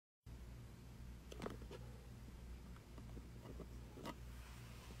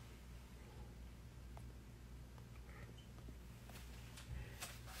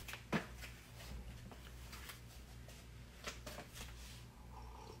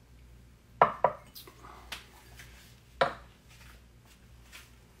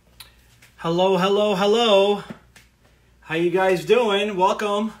Hello, hello, hello. How you guys doing?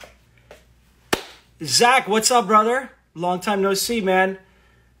 Welcome. Zach, what's up, brother? Long time no see, man.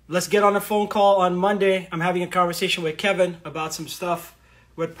 Let's get on a phone call on Monday. I'm having a conversation with Kevin about some stuff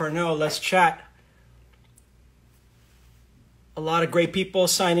with Pernod. Let's chat. A lot of great people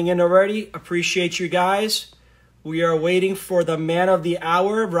signing in already. Appreciate you guys. We are waiting for the man of the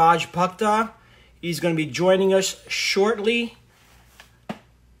hour, Raj Bhakta. He's going to be joining us shortly.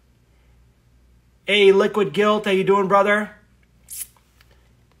 Hey, Liquid Guilt, how you doing, brother?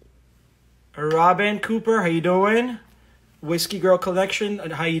 Robin Cooper, how you doing? Whiskey Girl Collection,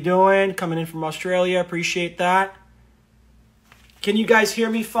 how you doing? Coming in from Australia, appreciate that. Can you guys hear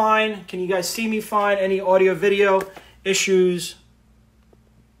me fine? Can you guys see me fine? Any audio, video issues?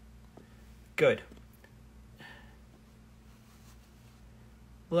 Good.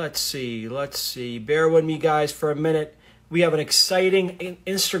 Let's see. Bear with me, guys, for a minute. We have an exciting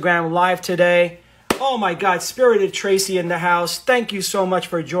Instagram Live today. Oh, my God. Spirited Tracy in the house. Thank you so much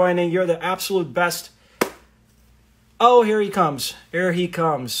for joining. You're the absolute best. Oh, here he comes. Here he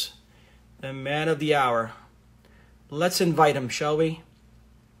comes. The man of the hour. Let's invite him, shall we?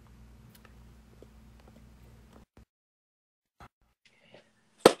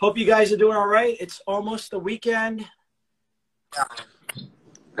 Hope you guys are doing all right. It's almost the weekend.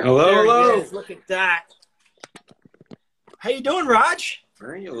 Hello. Look at that. How you doing, Raj?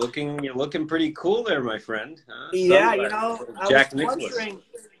 You're looking pretty cool there, my friend. Yeah, Jack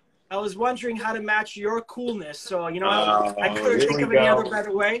I was wondering how to match your coolness. So, I couldn't think of go. any other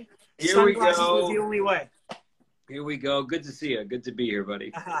better way. Here Sunglasses we go. was the only way. Here we go. Good to see you. Good to be here,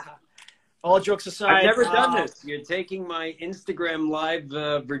 buddy. All jokes aside. I've never done this. You're taking my Instagram Live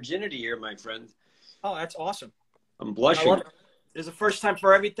virginity here, my friend. Oh, that's awesome. I'm blushing. It's the first time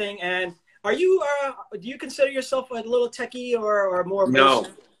for everything. And are you, do you consider yourself a little techie or more?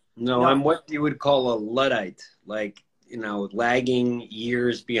 No, I'm what you would call a Luddite. Like, lagging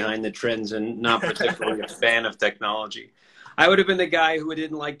years behind the trends and not particularly a fan of technology. I would have been the guy who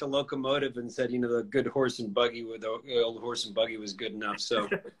didn't like the locomotive and said, the good horse and buggy with the old horse and buggy was good enough. So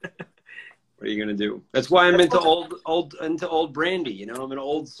what are you going to do? That's why I'm into old brandy. I'm an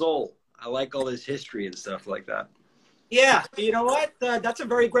old soul. I like all this history and stuff like that. Yeah, you know what? That's a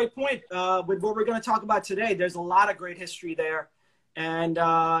very great point. With what we're going to talk about today, there's a lot of great history there. And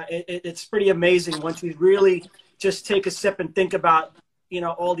it's pretty amazing once we really just take a sip and think about,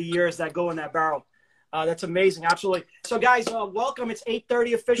 all the years that go in that barrel. That's amazing. Absolutely. So, guys, welcome. It's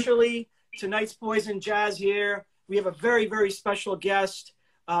 8:30 officially. Tonight's Poison Jazz here. We have a very, very special guest.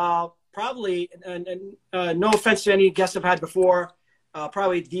 Probably, and no offense to any guests I've had before,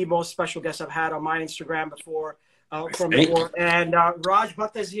 probably the most special guest I've had on my Instagram before. And Raj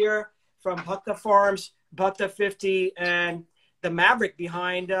Bhakta is here from Bhakta Farms, Bhakta 50, and the maverick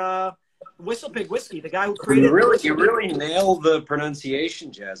behind Whistlepig Whiskey, the guy who created. You really nailed the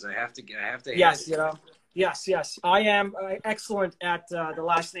pronunciation, Jazz. I have to. Yes, yes. I am excellent at the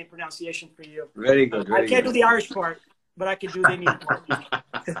last name pronunciation for you. Very good. I can't do the Irish part, but I can do the Indian part.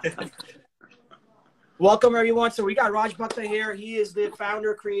 Welcome, everyone. So we got Raj Bhakta here. He is the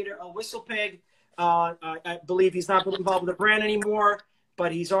founder, creator of Whistlepig. I believe he's not involved with the brand anymore,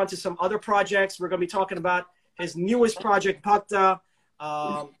 but he's on to some other projects. We're going to be talking about his newest project, Bhakta.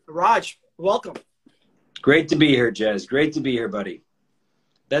 Raj, welcome. Great to be here, Jazz. Great to be here, buddy.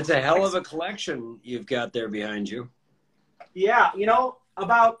 That's a hell of a collection you've got there behind you. Yeah,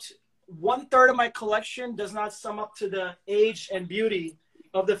 about 1/3 of my collection does not sum up to the age and beauty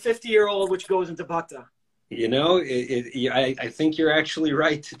of the 50-year-old, which goes into Bhakta. I think you're actually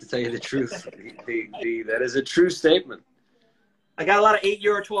right, to tell you the truth. That is a true statement. I got a lot of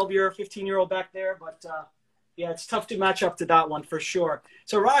 8-year, 12-year, 15-year-old back there, but yeah, it's tough to match up to that one for sure.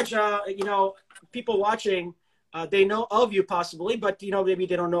 So Raj, people watching, they know of you possibly, but maybe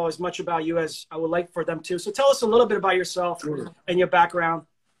they don't know as much about you as I would like for them to. So tell us a little bit about yourself and your background.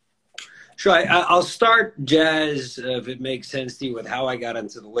 Sure, I'll start, Jazz, if it makes sense to you, with how I got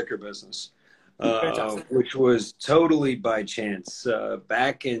into the liquor business. Which was totally by chance.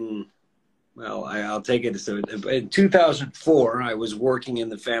 Back in, I'll take it. So in 2004, I was working in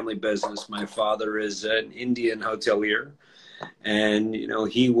the family business. My father is an Indian hotelier, and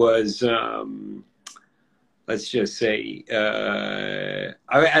he was, let's just say,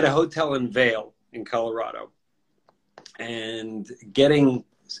 I had a hotel in Vail in Colorado, and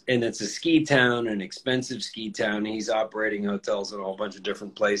it's a ski town, an expensive ski town. He's operating hotels in a whole bunch of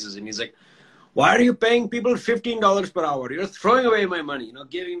different places, and he's like, "Why are you paying people $15 per hour? You're throwing away my money."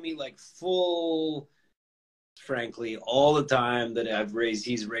 Giving me like full, frankly, all the time that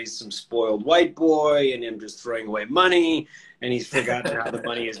he's raised some spoiled white boy, and I'm just throwing away money. and he's forgotten how the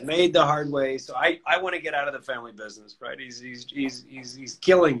money is made the hard way. So I want to get out of the family business, right? He's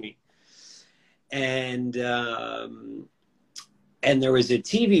killing me. And there was a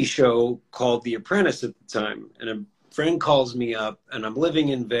TV show called The Apprentice at the time, and a friend calls me up, and I'm living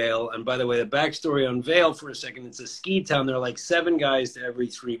in Vail. And by the way, the backstory on Vail for a second, it's a ski town. There are like 7 guys to every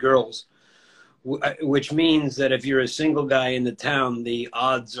 3 girls, which means that if you're a single guy in the town, the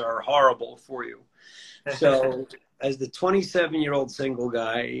odds are horrible for you. So as the 27-year-old single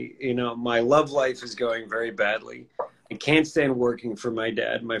guy, you know, my love life is going very badly. I can't stand working for my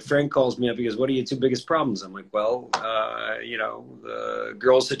dad. My friend calls me up. He goes, "What are your 2 biggest problems?" I'm like, "Well, you know, the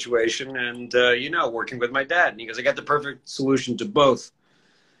girl situation and, you know, working with my dad." And he goes, "I got the perfect solution to both."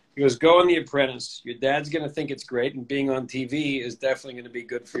 He goes, "Go on The Apprentice. Your dad's going to think it's great. And being on TV is definitely going to be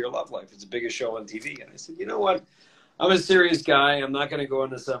good for your love life. It's the biggest show on TV." And I said, "You know what? I'm a serious guy. I'm not going to go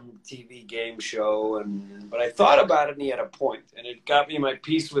into some TV game show." But I thought about it, and he had a point. And it got me my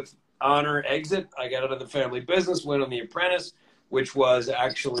peace with honor exit. I got out of the family business, went on The Apprentice, which was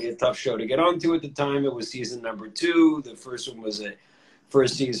actually a tough show to get onto at the time. It was season number 2. The first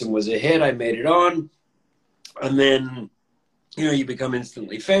season was a hit. I made it on. And then, you know, you become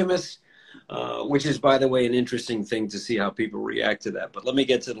instantly famous, which is, by the way, an interesting thing to see how people react to that. But let me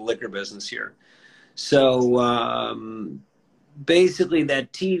get to the liquor business here. So basically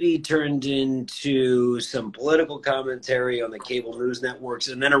that TV turned into some political commentary on the cable news networks,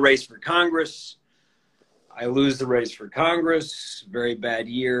 and then a race for Congress. I lose the race for Congress. Very bad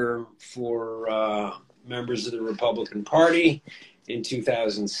year for members of the Republican Party in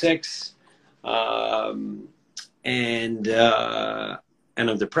 2006. And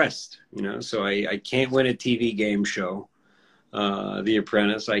I'm depressed, you know, so I can't win a TV game show, The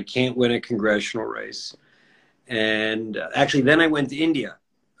Apprentice. I can't win a congressional race. And actually, then I went to India.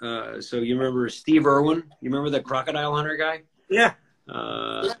 So you remember Steve Irwin? You remember the crocodile hunter guy? Yeah.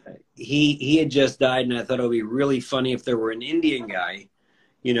 He had just died, and I thought it would be really funny if there were an Indian guy,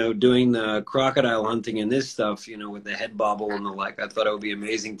 you know, doing the crocodile hunting and this stuff, you know, with the head bobble and the like. I thought it would be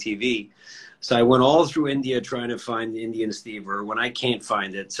amazing TV. So I went all through India trying to find the Indian Steve Irwin. I can't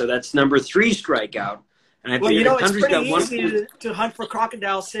find it. So that's number 3 strikeout. And I well, you know, it's country's pretty got easy to hunt for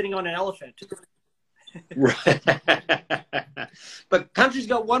crocodiles sitting on an elephant. Right. But country's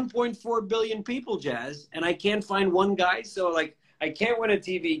got 1.4 billion people, Jazz, and I can't find one guy. So, like, I can't win a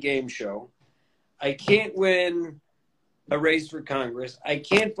TV game show. I can't win a race for Congress. I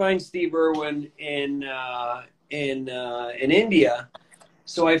can't find Steve Irwin in India.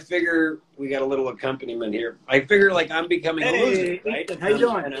 So I figure we got a little accompaniment here. I figure, like, I'm becoming a loser, right? Ethan, how you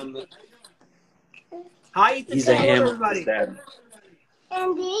doing? Hi, Ethan. He's a ham. Everybody.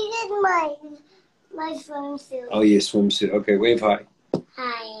 And this is my swimsuit. Oh, your swimsuit. Okay, wave hi.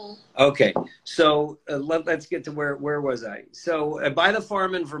 Hi. Okay, so let's get to where was I? So by the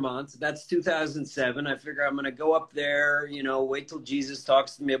farm in Vermont, that's 2007. I figure I'm going to go up there, you know, wait till Jesus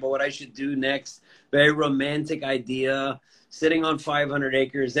talks to me about what I should do next. Very romantic idea, sitting on 500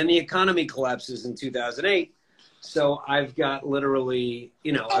 acres. Then the economy collapses in 2008. So I've got literally,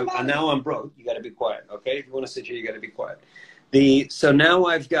 you know, now I'm broke. You got to be quiet, okay? If you want to sit here, you got to be quiet. So now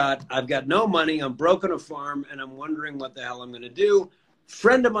I've got no money. I'm broke on a farm, and I'm wondering what the hell I'm going to do.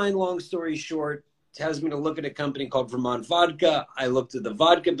 Friend of mine, long story short, tells me to look at a company called Vermont Vodka. I looked at the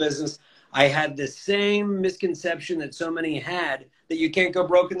vodka business. I had the same misconception that so many had, that you can't go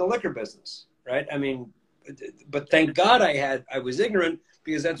broke in the liquor business, right? I mean, but thank God I was ignorant,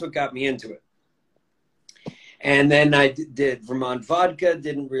 because that's what got me into it. And then I did Vermont Vodka. I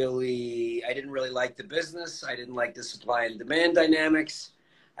didn't really like the business. I didn't like the supply and demand dynamics.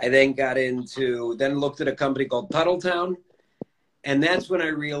 I then looked at a company called Tuttletown. And that's when I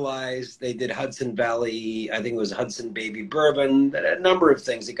realized they did Hudson Valley, I think it was Hudson Baby Bourbon, a number of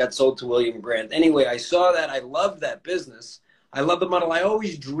things. It got sold to William Grant. Anyway, I saw that. I loved that business. I love the model. I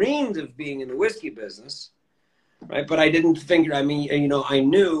always dreamed of being in the whiskey business, right? But I didn't think, I mean, you know, I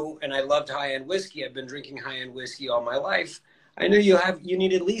knew, and I loved high-end whiskey. I've been drinking high-end whiskey all my life. I knew you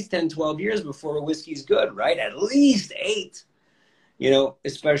need at least 10, 12 years before a whiskey's good, right? At least 8, you know,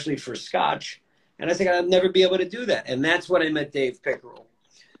 especially for Scotch. And I think I'll never be able to do that. And that's when I met Dave Pickerel.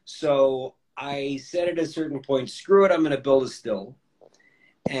 So I said at a certain point, screw it, I'm going to build a still.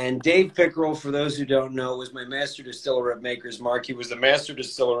 And Dave Pickerel, for those who don't know, was my master distiller at Maker's Mark. He was the master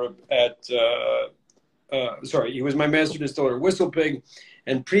distiller he was my master distiller at Whistle Pig.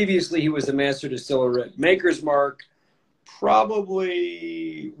 And previously he was the master distiller at Maker's Mark.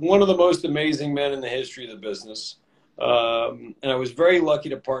 Probably one of the most amazing men in the history of the business. And I was very lucky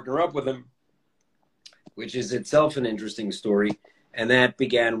to partner up with him, which is itself an interesting story. And that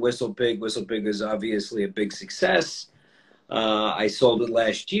began Whistle Pig. Whistle Pig was obviously a big success. I sold it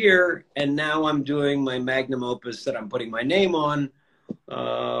last year, and now I'm doing my magnum opus that I'm putting my name on,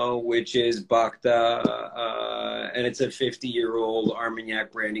 which is Bhakta, and it's a 50-year-old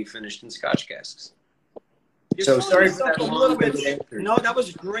Armagnac brandy finished in Scotch casks. You're So selling sorry for yourself that a little bit. answer. No, that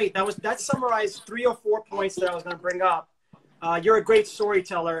was great. That summarized 3 or 4 points that I was going to bring up. You're a great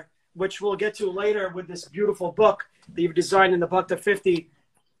storyteller, which we'll get to later with this beautiful book that you've designed in the Bhakta 50.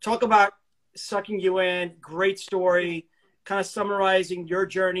 Talk about sucking you in. Great story. Kind of summarizing your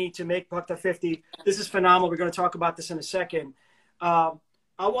journey to make Bhakta 50. This is phenomenal. We're going to talk about this in a second. I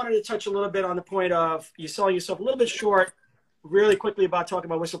wanted to touch a little bit on the point of you selling yourself a little bit short really quickly about talking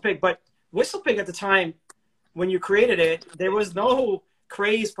about Whistle Pig. But Whistle Pig at the time, when you created it, there was no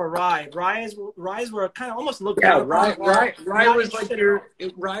craze for rye. Ryes were kind of almost looked down upon. Rye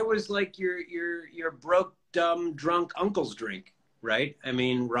was like your broke, dumb, drunk uncle's drink, right? I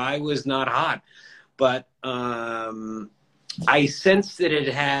mean, rye was not hot. But I sensed that it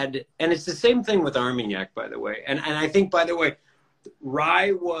had, and it's the same thing with Armagnac, by the way. And I think, by the way,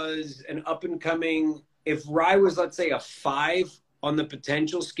 rye was an up and coming, if rye was, let's say, a 5 on the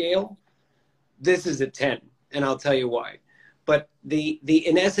potential scale, this is a 10. And I'll tell you why. But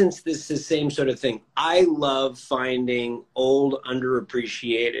in essence, this is the same sort of thing. I love finding old,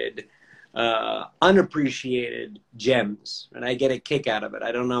 underappreciated, unappreciated gems, and I get a kick out of it.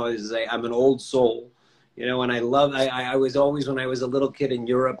 I don't know, I'm an old soul, you know, and I was always, when I was a little kid in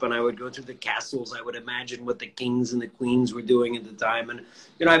Europe and I would go through the castles, I would imagine what the kings and the queens were doing at the time. And,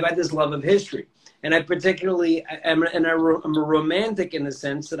 you know, I've had this love of history. And I particularly, I'm a romantic in the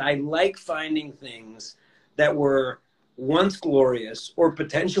sense that I like finding things that were once glorious, or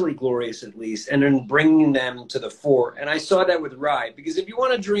potentially glorious at least, and then bringing them to the fore. And I saw that with rye, because if you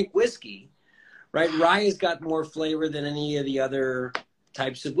want to drink whiskey, right, rye has got more flavor than any of the other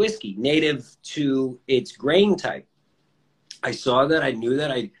types of whiskey, native to its grain type. I saw that, I knew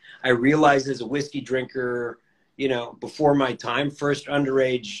that, I realized as a whiskey drinker, you know, before my time, first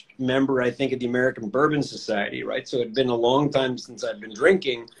underage member, I think, of the American Bourbon Society, right? So it'd been a long time since I'd been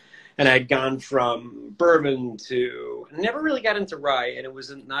drinking. And I'd gone from bourbon to, never really got into rye. And it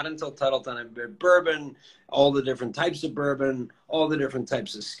was not until Tuttleton I did bourbon, all the different types of bourbon, all the different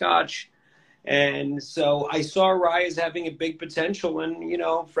types of scotch. And so I saw rye as having a big potential. And, you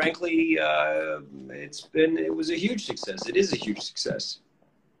know, frankly, it was a huge success. It is a huge success.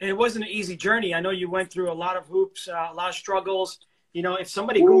 And it wasn't an easy journey. I know you went through a lot of hoops, a lot of struggles. You know, if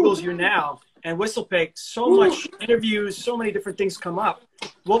somebody Googles you now and Whistle Pig, so much interviews, so many different things come up.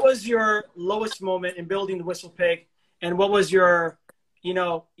 What was your lowest moment in building the Whistle Pig? And what was your, you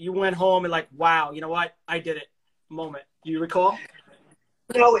know, you went home and like, wow, you know what? I did it moment. Do you recall?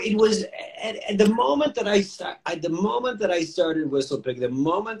 No, it was at the moment that I started Whistle Pig, the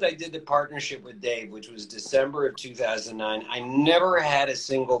moment I did the partnership with Dave, which was December of 2009, I never had a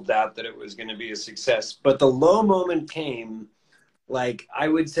single doubt that it was going to be a success. But the low moment came, like, I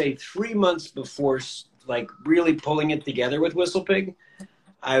would say 3 months before, like, really pulling it together with Whistle Pig.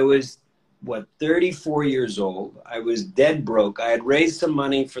 I was, 34 years old. I was dead broke. I had raised some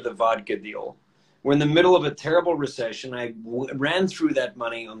money for the vodka deal. We're in the middle of a terrible recession. I ran through that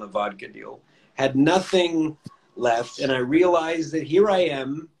money on the vodka deal, had nothing left, and I realized that here I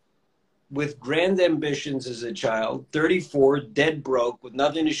am with grand ambitions as a child, 34, dead broke, with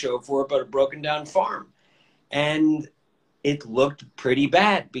nothing to show for it but a broken down farm. And it looked pretty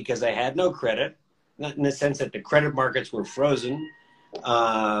bad because I had no credit, not in the sense that the credit markets were frozen.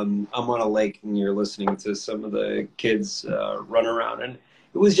 I'm on a lake and you're listening to some of the kids run around, and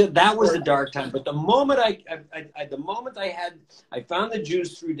it was just, that was a dark time. But the moment I found the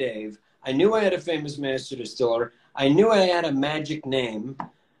juice through Dave, I knew I had a famous master distiller. I knew I had a magic name.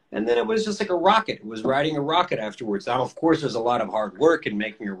 And then it was just like a rocket. It was riding a rocket afterwards. Now, of course, there's a lot of hard work in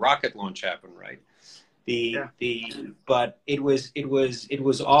making a rocket launch happen, right? But it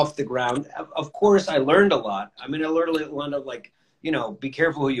was off the ground. Of course, I learned a lot. I mean, I learned a lot of, like, you know, be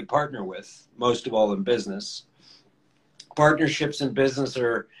careful who you partner with, most of all in business. Partnerships in business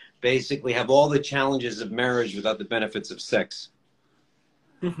are basically have all the challenges of marriage without the benefits of sex.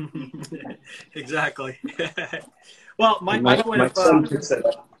 Exactly. Well, my son picks that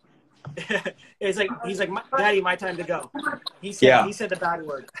up. It's like, he's like, Daddy, my time to go. He said the bad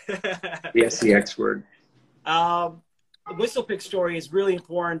word. Yes, the X word. The Whistle Pig story is really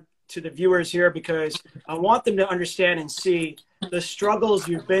important to the viewers here because I want them to understand and see the struggles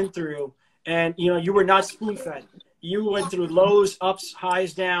you've been through. And, you know, you were not spoon-fed. You went through lows, ups,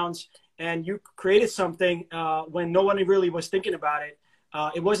 highs, downs, and you created something when no one really was thinking about it.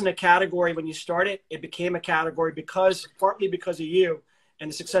 It wasn't a category when you started. It became a category partly because of you. and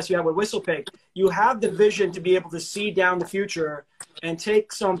the success you have with WhistlePig, you have the vision to be able to see down the future and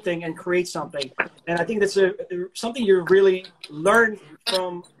take something and create something. And I think that's something you really learned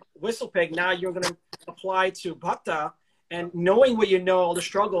from WhistlePig. Now you're going to apply to Bhakta, and knowing what you know, all the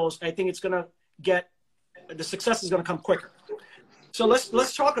struggles, I think it's going to the success is going to come quicker. So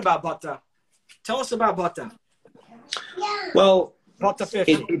let's talk about Bhakta. Tell us about Bhakta. Well, Bhakta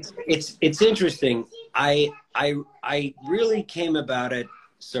 50. It's interesting. I really came about it.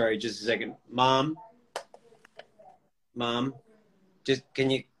 Sorry, just a second. Mom, just can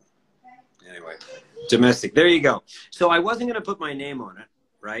you? Anyway, domestic. There you go. So I wasn't going to put my name on it,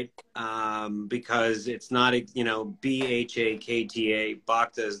 right? Because it's not, Bhakta.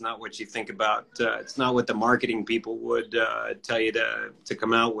 Bhakta is not what you think about. It's not what the marketing people would tell you to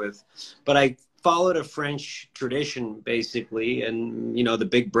come out with. But I followed a French tradition, basically, and the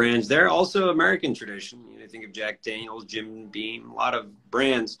big brands. They're also American tradition. Think of Jack Daniels, Jim Beam, a lot of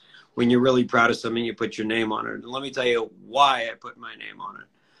brands. When you're really proud of something, you put your name on it. And let me tell you why I put my name on it.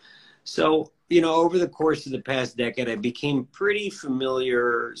 So, over the course of the past decade, I became pretty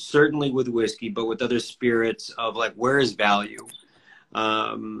familiar, certainly with whiskey, but with other spirits of like, where is value?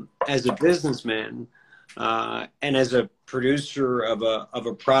 As a businessman and as a producer of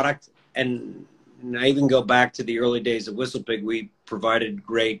a product, and I even go back to the early days of WhistlePig, we provided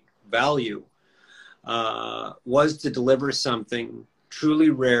great value, was to deliver something truly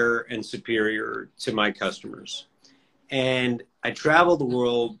rare and superior to my customers. And I traveled the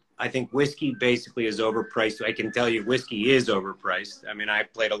world. I think whiskey basically is overpriced. I can tell you whiskey is overpriced. I mean, I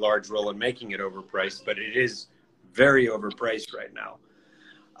played a large role in making it overpriced, but it is very overpriced right now.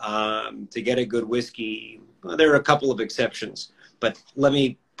 To get a good whiskey, well, there are a couple of exceptions, but let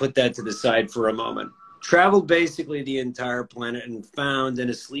me put that to the side for a moment. Traveled basically the entire planet and found in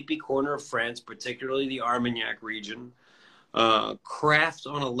a sleepy corner of France, particularly the Armagnac region, craft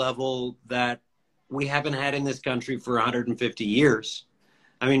on a level that we haven't had in this country for 150 years.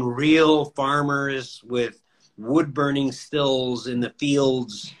 I mean, real farmers with wood-burning stills in the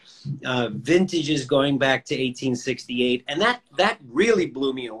fields, vintages going back to 1868. And that really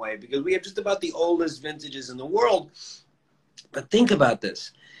blew me away, because we have just about the oldest vintages in the world. But think about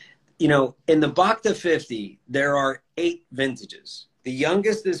this. In the Bhakta 50, there are 8 vintages. The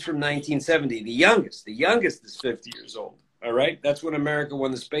youngest is from 1970. The youngest is 50 years old. All right? That's when America won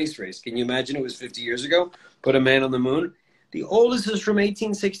the space race. Can you imagine it was 50 years ago? Put a man on the moon. The oldest is from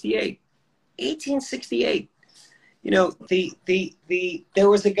 1868. 1868. There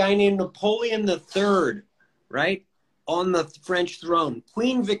was a guy named Napoleon III, right, on the French throne.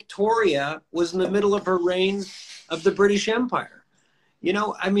 Queen Victoria was in the middle of her reign of the British Empire.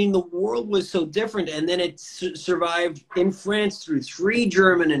 I mean, the world was so different. And then it survived in France through 3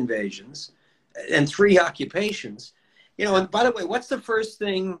 German invasions and 3 occupations. And by the way, what's the first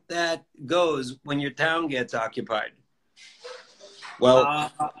thing that goes when your town gets occupied?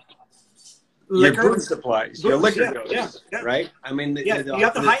 Well, your food supplies, your liquor goes, right? I mean, you have to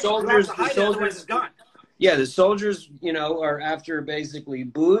hide it, otherwise it's gone. Yeah, the soldiers, are after basically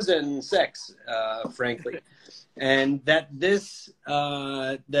booze and sex, frankly. And that this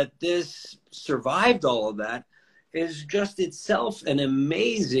survived all of that is just itself an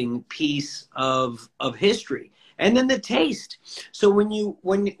amazing piece of history. And then the taste. So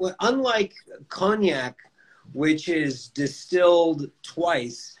when unlike cognac, which is distilled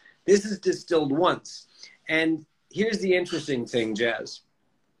twice, this is distilled once. And here's the interesting thing, Jazz.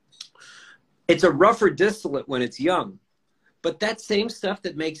 It's a rougher distillate when it's young. But that same stuff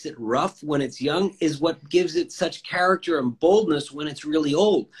that makes it rough when it's young is what gives it such character and boldness when it's really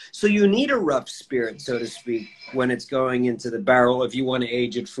old. So you need a rough spirit, so to speak, when it's going into the barrel if you want to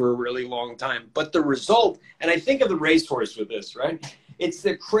age it for a really long time. But the result, and I think of the racehorse with this, right? It's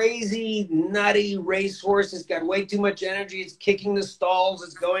the crazy, nutty racehorse. It's got way too much energy. It's kicking the stalls.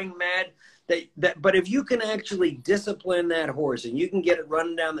 It's going mad. But if you can actually discipline that horse and you can get it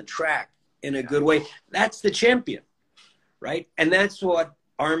running down the track in a good way, that's the champion. Right? And that's what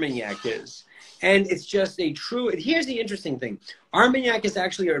Armagnac is. And it's just a true, here's the interesting thing. Armagnac is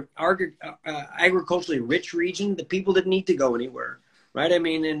actually an agriculturally rich region. The people didn't need to go anywhere, right? I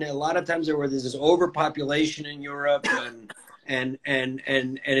mean, and a lot of times there's this overpopulation in Europe and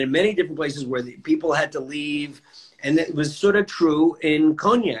in many different places where the people had to leave. And it was sort of true in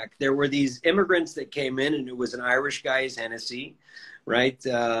cognac. There were these immigrants that came in, and it was an Irish guy's Hennessy, right?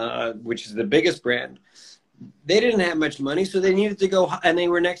 Which is the biggest brand. They didn't have much money, so they needed to go, and they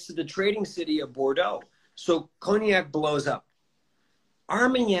were next to the trading city of Bordeaux. So cognac blows up.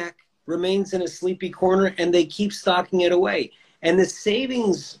 Armagnac remains in a sleepy corner, and they keep stocking it away. And the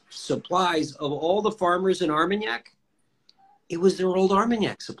savings supplies of all the farmers in Armagnac It was their old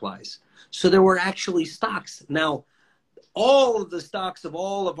Armagnac supplies. So there were actually stocks. Now, all of the stocks of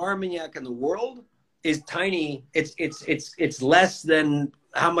all of Armagnac in the world is tiny. It's less than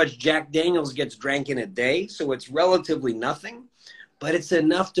how much Jack Daniels gets drank in a day. So it's relatively nothing, but it's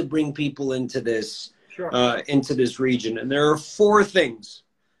enough to bring people into this, into this region. And there are four things.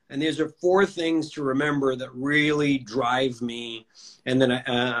 And these are four things to remember that really drive me, and then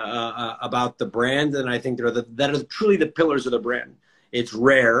about the brand. And I think that are truly the pillars of the brand. It's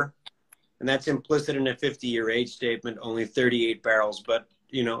rare, and that's implicit in a 50-year age statement. Only 38 barrels, but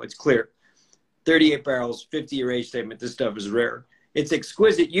you know it's clear. 38 barrels, 50-year age statement. This stuff is rare. It's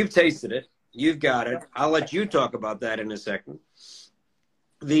exquisite. You've tasted it. You've got it. I'll let you talk about that in a second.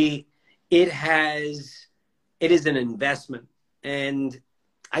 It is an investment, and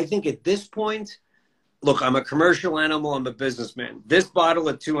I think at this point, look, I'm a commercial animal. I'm a businessman. This bottle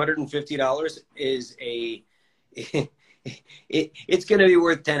at $250 is it's going to be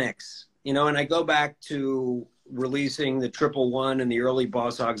worth 10x, you know. And I go back to releasing the 111 and the early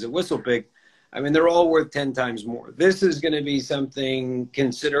Boss Hogs at Whistlepig. I mean, they're all worth 10 times more. This is going to be something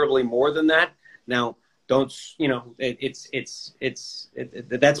considerably more than that. Now, don't, you know,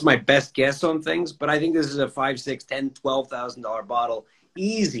 that's my best guess on things, but I think this is a $5,000, $6,000, $10,000, $12,000 bottle.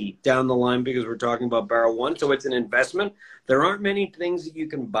 Easy down the line, because we're talking about barrel one. So it's an investment. There aren't many things that you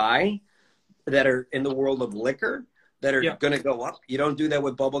can buy that are in the world of liquor that are going to go up. You don't do that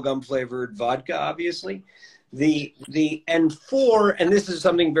with bubblegum flavored vodka, obviously. And this is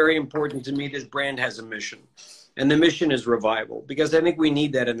something very important to me, this brand has a mission, and the mission is revival, because I think we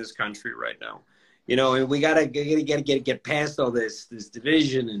need that in this country right now. You know, and we gotta get past all this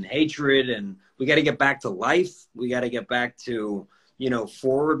division and hatred, and we got to get back to life. We got to get back to, you know,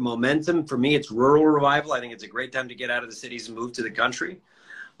 forward momentum. For me, it's rural revival. I think it's a great time to get out of the cities and move to the country.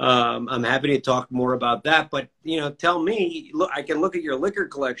 I'm happy to talk more about that. But, you know, tell me, look, I can look at your liquor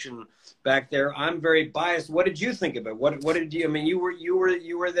collection back there. I'm very biased. What did you think of it? What did you, I mean, you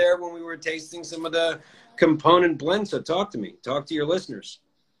were there when we were tasting some of the component blends. So talk to me, talk to your listeners.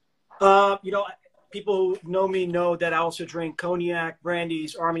 You know, people who know me know that I also drink cognac,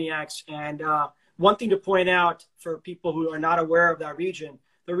 brandies, armagnacs. And one thing to point out for people who are not aware of that region,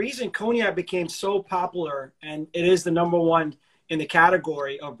 the reason cognac became so popular, and it is the #1 in the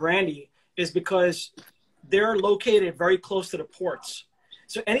category of brandy, is because they're located very close to the ports.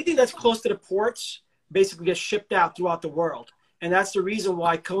 So anything that's close to the ports basically gets shipped out throughout the world. And that's the reason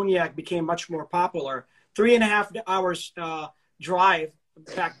why cognac became much more popular. 3.5 hours drive.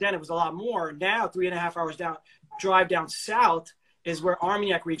 Back then it was a lot more. Now 3.5 hours drive down south is where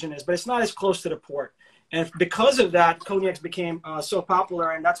Armagnac region is, but it's not as close to the port. And because of that, cognacs became so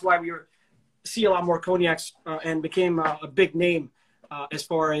popular, and that's why we see a lot more cognacs and became a big name as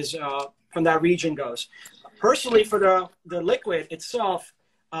far as from that region goes. Personally, for the liquid itself,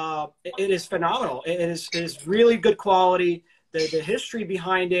 it is phenomenal. It is really good quality. The history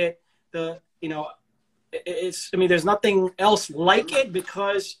behind it, you know, I mean, there's nothing else like it,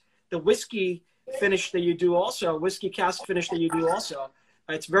 because the whiskey finish that you do also, whiskey cask finish that you do also,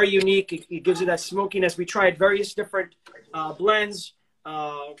 it's very unique. It gives you that smokiness. We tried various different blends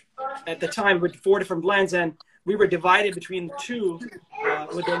at the time with 4 different blends, and we were divided between 2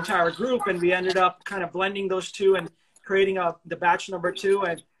 with the entire group, and we ended up kind of blending those 2 and creating the batch #2,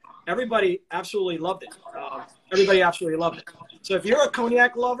 and everybody absolutely loved it. Everybody absolutely loved it. So if you're a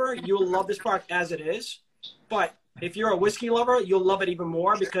cognac lover, you'll love this product as it is. But if you're a whiskey lover, you'll love it even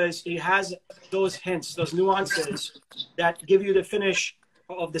more, because it has those hints, those nuances that give you the finish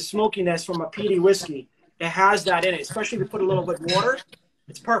of the smokiness from a peaty whiskey. It has that in it, especially if you put a little bit of water.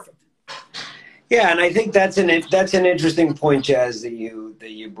 It's perfect. Yeah, and I think that's an interesting point, Jazz, that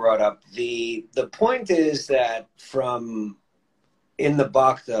you brought up. The point is that from in the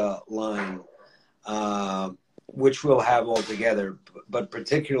Bhakta line, which we'll have all together, but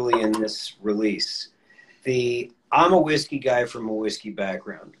particularly in this release, I'm a whiskey guy from a whiskey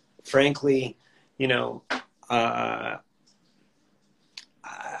background. Frankly, you know,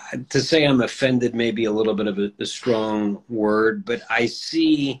 to say I'm offended may be a little bit of a strong word, but I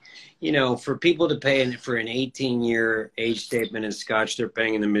see, you know, for people to pay for an 18-year age statement in Scotch, they're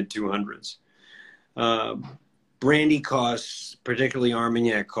paying in the mid-200s. Brandy costs, particularly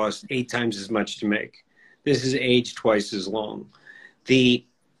Armagnac, costs 8 times as much to make. This is aged twice as long.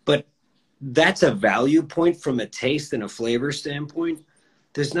 But that's a value point from a taste and a flavor standpoint.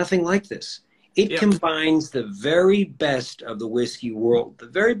 There's nothing like this. It combines the very best of the whiskey world, the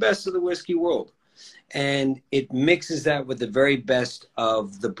very best of the whiskey world. And it mixes that with the very best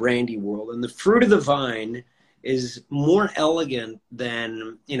of the brandy world. And the fruit of the vine is more elegant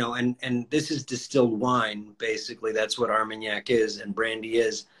than, you know, and this is distilled wine, basically. That's what Armagnac is and brandy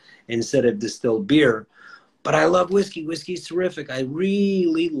is, instead of distilled beer. But I love whiskey. Whiskey's terrific. I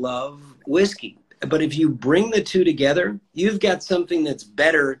really love whiskey. But if you bring the two together, you've got something that's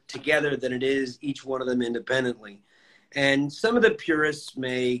better together than it is each one of them independently. And some of the purists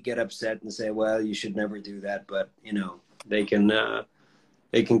may get upset and say, well, you should never do that. But, you know, they can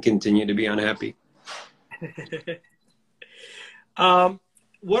continue to be unhappy.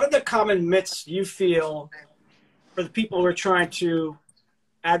 What are the common myths you feel for the people who are trying to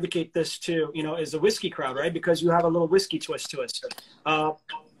advocate this to, you know, is the whiskey crowd, right? Because you have a little whiskey twist to it.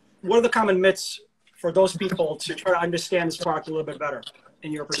 What are the common myths for those people to try to understand this product a little bit better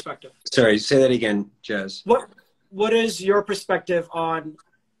in your perspective? Sorry, say that again, Jazz. What is your perspective on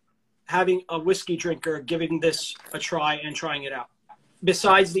having a whiskey drinker giving this a try and trying it out?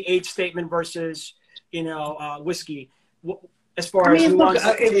 Besides the age statement versus, you know, whiskey, as far as look,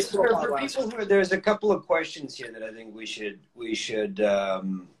 for people who, there's a couple of questions here that I think we should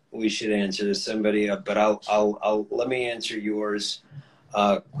answer to somebody. But I'll let me answer yours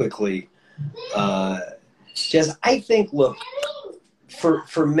quickly. Jess, I think, look,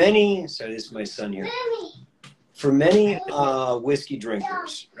 for many, sorry, this is my son here. For many whiskey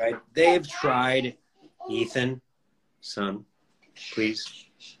drinkers, right? They've tried, Ethan, son, please.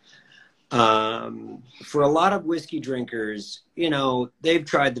 For a lot of whiskey drinkers, you know, they've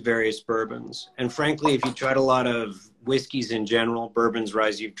tried the various bourbons. And frankly, if you tried a lot of whiskeys in general, bourbons,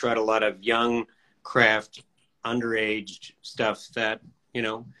 rise, you've tried a lot of young craft, underage stuff that, you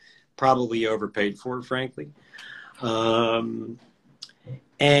know, probably overpaid for, frankly.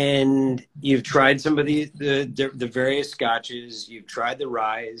 And you've tried some of the various scotches, you've tried the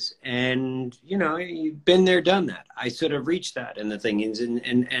ryes, and, you know, you've been there, done that. I sort of reached that. And the thing is,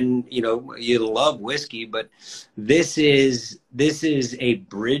 and you know, you love whiskey, but this is a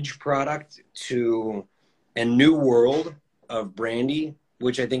bridge product to a new world of brandy,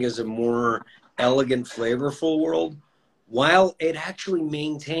 which I think is a more elegant, flavorful world, while it actually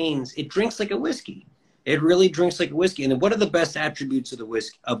maintains, it drinks like a whiskey. It really drinks like a whiskey. And what are the best attributes of the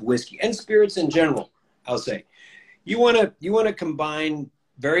whiskey and spirits in general? I'll say, you want to combine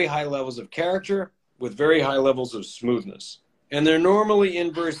very high levels of character with very high levels of smoothness, and they're normally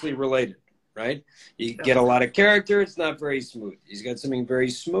inversely related, right? You get a lot of character, it's not very smooth. He's got something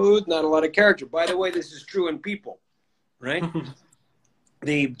very smooth, not a lot of character. By the way, this is true in people, right?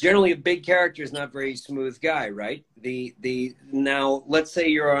 Generally a big character is not a very smooth guy, right? Now let's say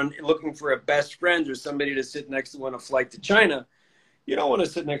you're looking for a best friend or somebody to sit next to on a flight to China. You don't want to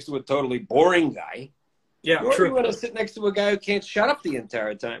sit next to a totally boring guy. Yeah, true. You want to sit next to a guy who can't shut up the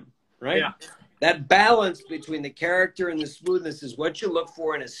entire time, right? Yeah. That balance between the character and the smoothness is what you look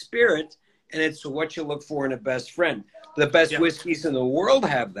for in a spirit, and it's what you look for in a best friend. The best whiskeys in the world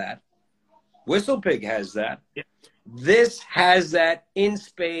have that. Whistle Pig has that. Yeah. This has that in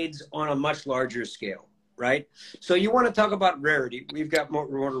spades on a much larger scale, right? So you want to talk about rarity, we've got more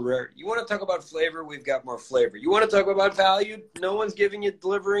rarity. You want to talk about flavor, we've got more flavor. You want to talk about value, no one's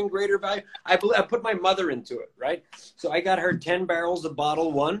delivering greater value. I put my mother into it, right? So I got her 10 barrels of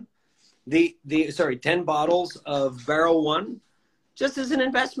bottle one, 10 bottles of barrel one, just as an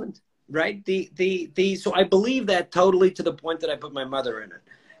investment, right? So I believe that totally, to the point that I put my mother in it.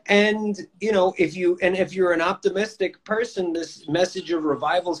 And, you know, if you're an optimistic person, this message of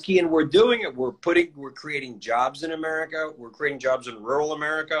revival is key, and we're doing it. We're creating jobs in America. We're creating jobs in rural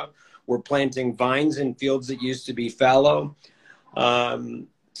America. We're planting vines in fields that used to be fallow.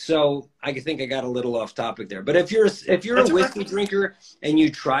 So I think I got a little off topic there. But if you're a whiskey drinker and you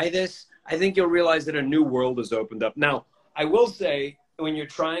try this, I think you'll realize that a new world has opened up. Now, I will say, when you're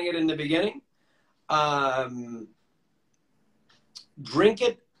trying it in the beginning, drink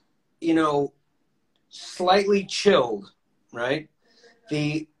it, you know, slightly chilled, right?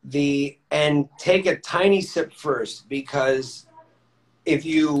 And take a tiny sip first, because if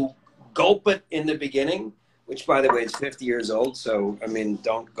you gulp it in the beginning, which, by the way, it's 50 years old, so I mean,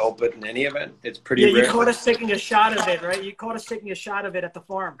 don't gulp it in any event. It's pretty rare. You caught us taking a shot of it, right? You caught us taking a shot of it at the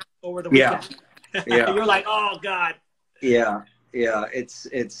farm over the weekend. Yeah. You're like, oh God. Yeah,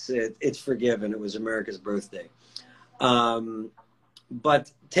 it's forgiven. It was America's birthday.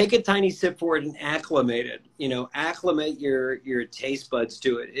 But take a tiny sip for it and acclimate it. You know, acclimate your taste buds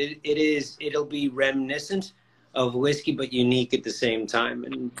to it. It'll be reminiscent of whiskey, but unique at the same time.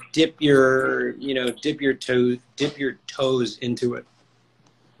 And dip your toes into it.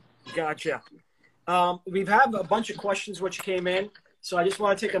 Gotcha. We've had a bunch of questions which came in, so I just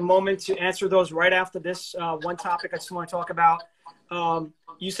want to take a moment to answer those right after this one topic I just want to talk about.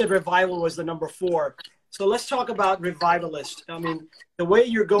 You said revival was the number 4. So let's talk about Revivalist. I mean, the way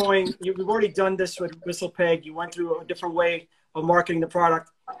you're going, you've already done this with WhistlePig. You went through a different way of marketing the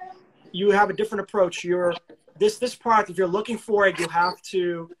product. You have a different approach. This product, if you're looking for it, you have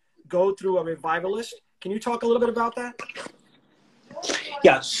to go through a Revivalist. Can you talk a little bit about that?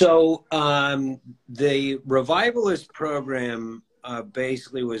 Yeah. So the Revivalist program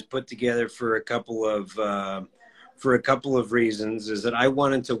basically was put together for a couple of reasons. Is that I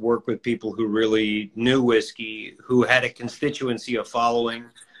wanted to work with people who really knew whiskey, who had a constituency of following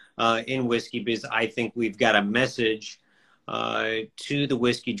in whiskey, because I think we've got a message to the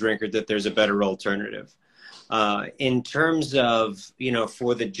whiskey drinker that there's a better alternative. In terms of,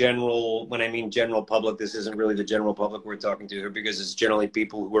 for the general, when I mean general public, this isn't really the general public we're talking to here, because it's generally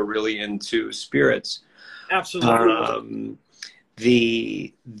people who are really into spirits. Absolutely.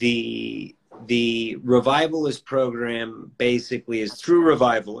 The Revivalist program basically is through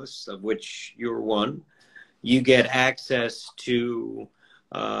Revivalists, of which you're one. You get access to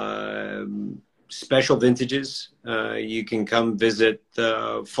special vintages. You can come visit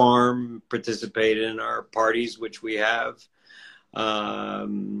the farm, participate in our parties, which we have.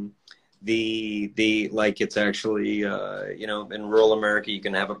 Like it's actually, in rural America, you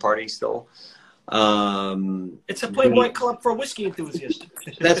can have a party still. It's a Playboy club for whiskey enthusiasts.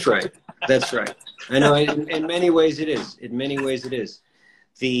 That's right. That's right. I know. In many ways, it is. In many ways, it is.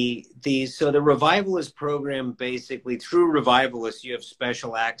 So the Revivalist program, basically through Revivalists, you have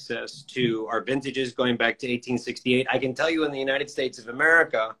special access to our vintages going back to 1868. I can tell you, in the United States of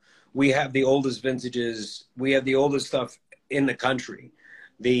America, we have the oldest vintages. We have the oldest stuff in the country.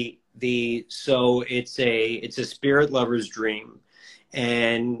 So it's a spirit lover's dream.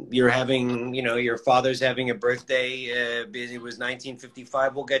 And you're having, your father's having a birthday. It was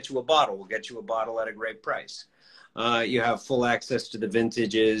 1955. We'll get you a bottle. We'll get you a bottle at a great price. You have full access to the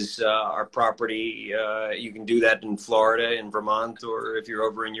vintages, our property. You can do that in Florida, in Vermont, or if you're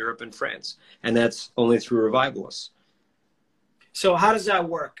over in Europe and France. And that's only through Revivalists. So how does that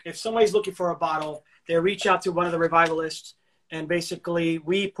work? If somebody's looking for a bottle, they reach out to one of the Revivalists, and basically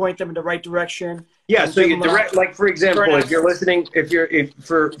we point them in the right direction. Yeah, so you direct, like for example, if you're listening,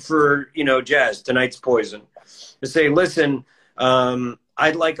 for Jazz, tonight's Poison, to say, listen, I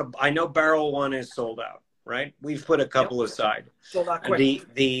know barrel one is sold out, right? We've put a couple aside. Sold out quick.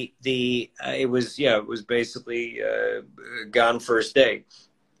 It was basically gone first day.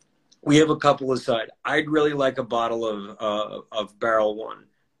 We have a couple aside. I'd really like a bottle of barrel one.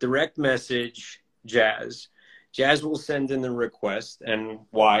 Direct message Jazz. Jazz will send in the request and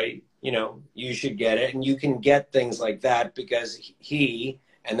why, you should get it. And you can get things like that because he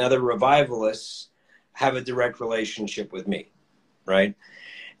and other Revivalists have a direct relationship with me, right?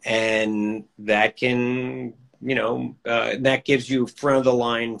 And that can, that gives you front of the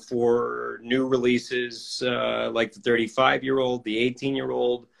line for new releases like the 35-year-old, the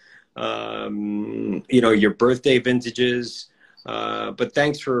 18-year-old, your birthday vintages. But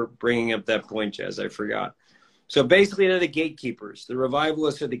thanks for bringing up that point, Jazz. I forgot. So basically, they're the gatekeepers. The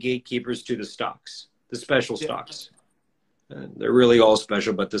Revivalists are the gatekeepers to the stocks, the special stocks. They're really all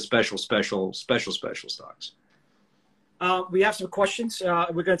special, but the special stocks. We have some questions.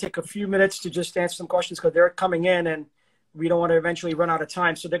 We're going to take a few minutes to just answer some questions because they're coming in, and we don't want to eventually run out of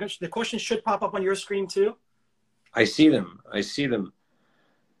time. So the questions should pop up on your screen too. I see them.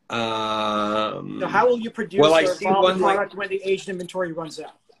 So how will you produce the product when the aged inventory runs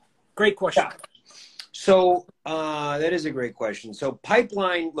out? Great question. Yeah. So that is a great question. So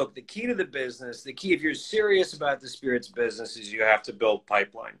pipeline, look, the key to the business, if you're serious about the spirits business, is you have to build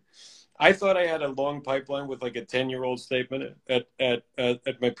pipeline. I thought I had a long pipeline with like a 10-year-old statement at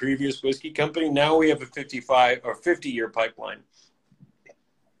my previous whiskey company. Now we have a 55 or 50-year pipeline.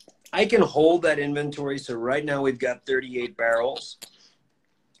 I can hold that inventory. So right now we've got 38 barrels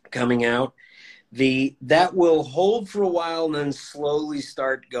coming out. That will hold for a while and then slowly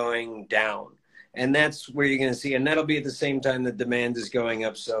start going down. And that's where you're going to see, and that'll be at the same time that demand is going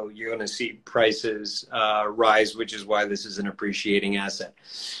up. So you're going to see prices rise, which is why this is an appreciating asset.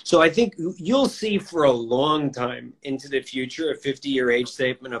 So I think you'll see for a long time into the future a 50-year age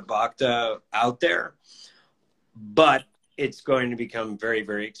statement of Bhakta out there, but it's going to become very,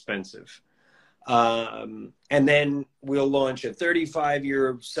 very expensive. And then we'll launch a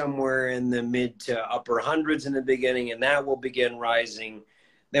 35-year somewhere in the mid to upper hundreds in the beginning, and that will begin rising.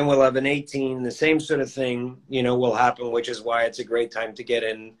 Then we'll have an 18, the same sort of thing, will happen, which is why it's a great time to get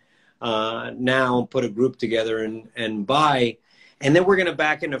in now, put a group together and buy. And then we're going to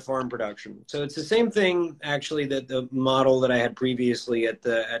back into farm production. So it's the same thing, actually, that the model that I had previously at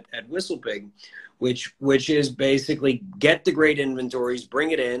WhistlePig, which is basically get the great inventories,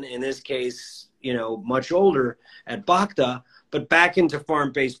 bring it in. In this case, you know, much older at Bhakta, but back into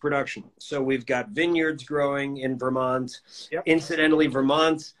farm-based production. So we've got vineyards growing in Vermont. Yep. Incidentally,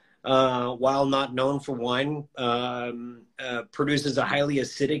 Vermont, while not known for wine, produces a highly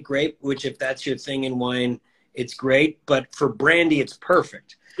acidic grape, which if that's your thing in wine, it's great. But for brandy, it's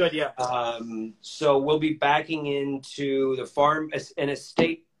perfect. Good, yeah. So we'll be backing into the farm, an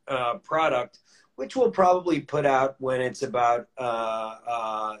estate product, which we'll probably put out when it's about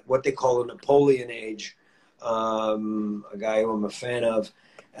what they call a Napoleon age, a guy who I'm a fan of,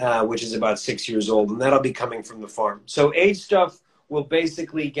 which is about 6 years old, and that'll be coming from the farm. So age stuff will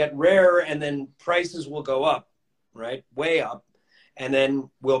basically get rarer, and then prices will go up, right, way up, and then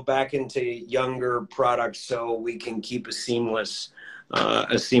we'll back into younger products so we can keep a seamless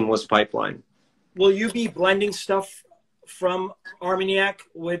pipeline. Will you be blending stuff from Armagnac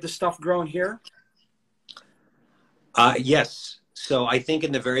with the stuff grown here? Yes. So I think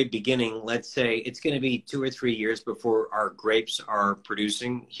in the very beginning, let's say it's going to be 2 or 3 years before our grapes are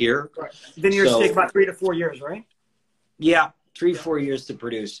producing here. Right. Vineyards take about 3 to 4 years, right? Yeah, 3-4 years to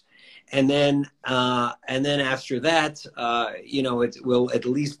produce, and then after that, you know, we'll at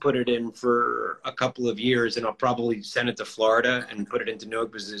least put it in for a couple of years, and I'll probably send it to Florida and put it into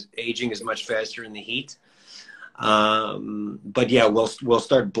Nook because aging is much faster in the heat. But yeah, we'll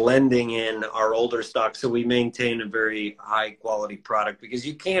start blending in our older stock so we maintain a very high quality product, because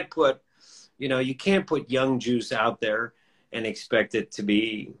you can't put young juice out there and expect it to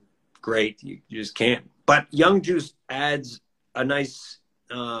be great. You just can't. But young juice adds a nice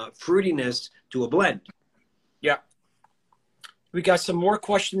fruitiness to a blend. Yeah. We got some more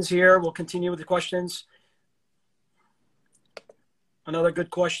questions here. We'll continue with the questions. Another good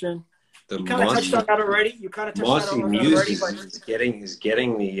question. You kind of touched on that already. You kind of touched on that already. Is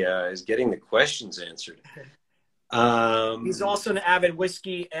getting the questions answered. He's also an avid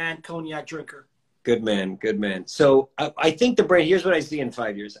whiskey and cognac drinker. Good man, good man. So I think the brand. Here's what I see in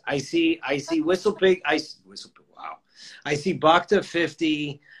 5 years. I see Whistlepig. Wow. I see Bhakta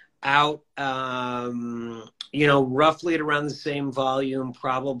 50 out. You know, roughly at around the same volume,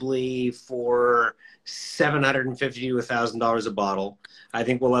 probably for $750 to $1,000 a bottle. I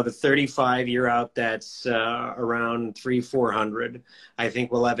think we'll have a 35-year out that's around $300-400. I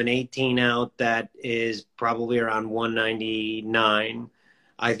think we'll have an 18 out that is probably around $199.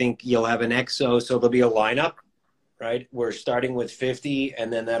 I think you'll have an XO, so there'll be a lineup, right? We're starting with 50,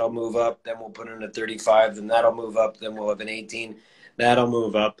 and then that'll move up. Then we'll put in a 35, then that'll move up. Then we'll have an 18. That'll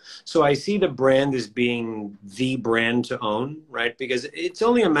move up. So I see the brand as being the brand to own, right? Because it's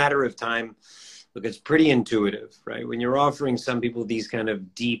only a matter of time. Look, it's pretty intuitive, right? When you're offering some people these kind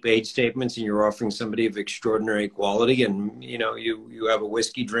of deep age statements, and you're offering somebody of extraordinary quality, and you know, you have a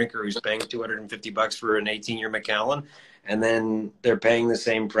whiskey drinker who's paying $250 for an 18-year Macallan, and then they're paying the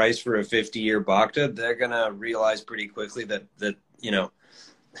same price for a 50-year Bhakta, they're gonna realize pretty quickly that you know,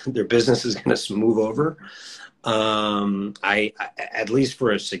 their business is gonna smooth over. I at least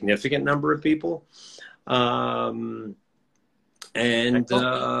for a significant number of people. And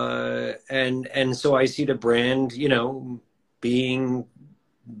so I see the brand, you know, being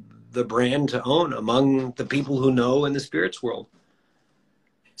the brand to own among the people who know in the spirits world.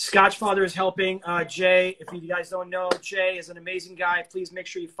 Scotch Father is helping Jay. If you guys don't know, Jay is an amazing guy. Please make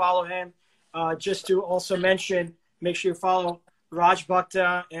sure you follow him. Just to also mention, make sure you follow Raj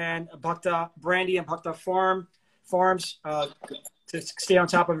Bhakta and Bhakta Brandy and Bhakta Farms to stay on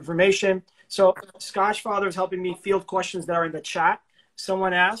top of information. So Scotch Father is helping me field questions that are in the chat.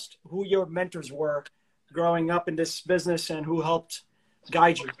 Someone asked who your mentors were growing up in this business and who helped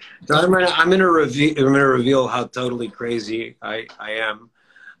guide you. So I'm gonna reveal how totally crazy I am.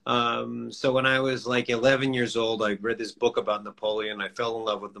 So when I was like 11 years old, I read this book about Napoleon. I fell in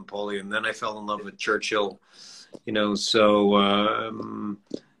love with Napoleon. Then I fell in love with Churchill. You know, so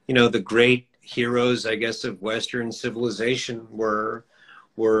you know, the great heroes, I guess, of Western civilization were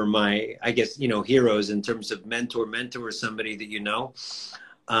my, I guess, you know, heroes in terms of mentor somebody that you know.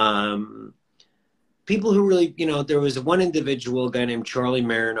 People who really, you know, there was one individual, a guy named Charlie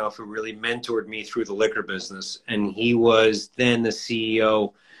Marinoff, who really mentored me through the liquor business. And he was then the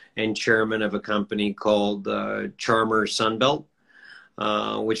CEO and chairman of a company called Charmer Sunbelt,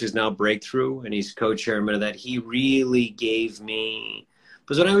 which is now Breakthrough. And he's co-chairman of that. He really gave me,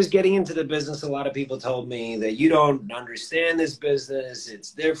 because when I was getting into the business, a lot of people told me that you don't understand this business.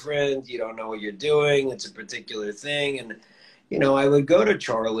 It's different. You don't know what you're doing. It's a particular thing. And, you know, I would go to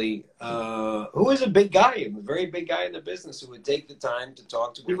Charlie, who was a big guy, a very big guy in the business, who would take the time to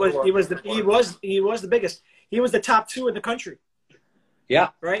talk to me. He was the biggest. He was the top two in the country. Yeah.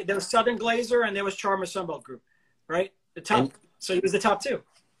 Right. There was Southern Glazer and there was Charmer Sunbelt Group. Right. The top. So he was the top two.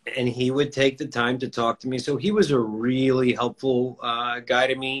 and he would take the time to talk to me. So he was a really helpful guy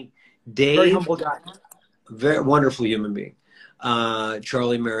to me. Very Dave, humble guy. very wonderful human being.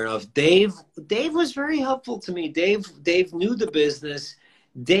 Charlie Marinoff. Dave was very helpful to me. Dave knew the business.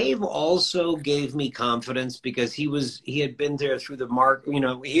 Dave also gave me confidence because he had been there through the mark. You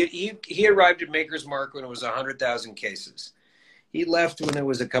know, he arrived at Maker's Mark when it was 100,000 cases. He left when it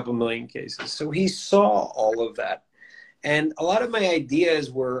was a couple million cases. So he saw all of that. And a lot of my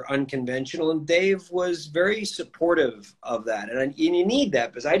ideas were unconventional, and Dave was very supportive of that. And you need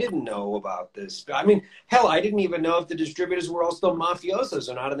that because I didn't know about this. I mean, hell, I didn't even know if the distributors were all still mafiosos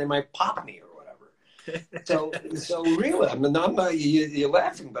or not, and they might pop me or whatever. So really, I'm not. You're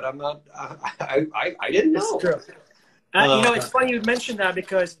laughing, but I'm not. I didn't know. It's true. You know, it's funny you mentioned that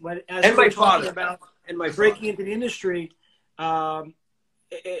because as and we my were talking father about and my breaking into the industry,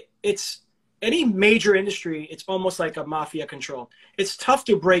 it's any major industry, it's almost like a mafia control. It's tough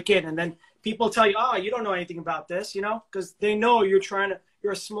to break in, and then people tell you, "Oh, you don't know anything about this," you know, because they know you're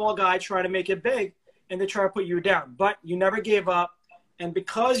a small guy trying to make it big, and they try to put you down. But you never gave up, and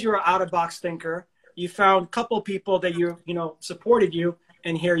because you're an out-of-box thinker, you found a couple people that you know supported you,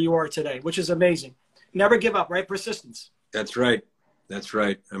 and here you are today, which is amazing. Never give up, right? Persistence. That's right. That's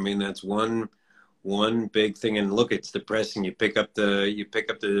right. I mean, that's one big thing. And look, it's depressing. You pick up the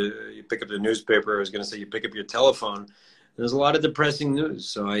newspaper. I was going to say, you pick up your telephone. There's a lot of depressing news.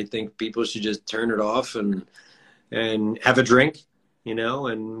 So I think people should just turn it off and have a drink, you know,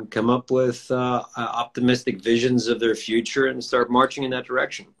 and come up with optimistic visions of their future and start marching in that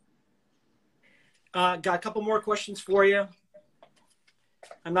direction. Got a couple more questions for you.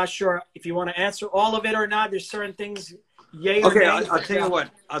 I'm not sure if you want to answer all of it or not. There's certain things, yay or okay, nay. I'll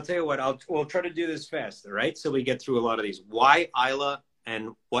tell you what. We'll try to do this fast, all right? So we get through a lot of these. Why Islay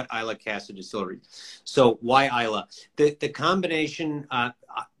and what Islay Castle Distillery? So why Islay? The combination,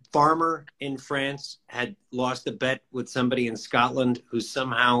 farmer in France had lost a bet with somebody in Scotland who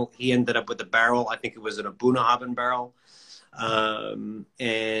somehow he ended up with a barrel. I think it was in a Bunnahabhain barrel.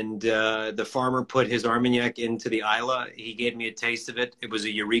 The farmer put his Armagnac into the Islay. He gave me a taste of it. It was a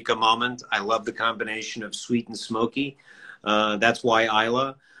eureka moment. I love the combination of sweet and smoky. That's why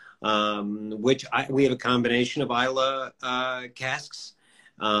Islay, we have a combination of Islay casks.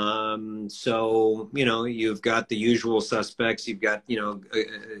 So, you know, you've got the usual suspects. You've got, you know,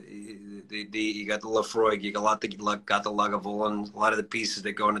 you got the Lafroig, you got the Lagavulin. A lot of the pieces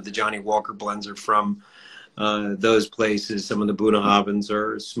that go into the Johnny Walker blends are from those places. Some of the Bunnahabhains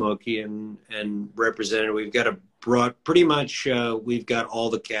are smoky and represented. We've got pretty much we've got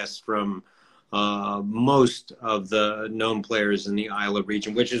all the casks from most of the known players in the Islay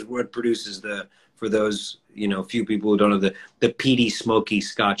region, which is what produces for those, you know, few people who don't know the peaty, smoky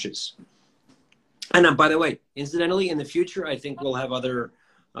scotches. And by the way, incidentally, in the future, I think we'll have other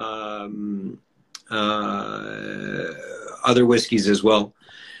whiskeys as well.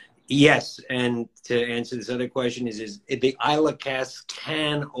 Yes, and to answer this other question is the Islay cask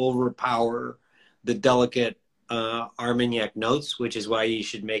can overpower the delicate Armagnac notes, which is why you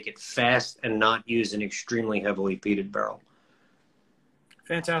should make it fast and not use an extremely heavily peated barrel.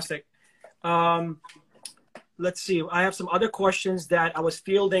 Fantastic. Let's see. I have some other questions that I was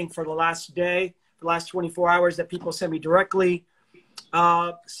fielding for the last day, the last 24 hours that people sent me directly.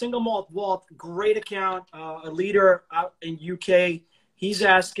 Single Malt Walt, great account, a leader out in UK. He's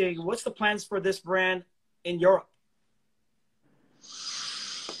asking, what's the plans for this brand in Europe?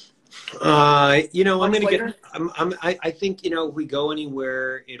 You know, I think, you know, if we go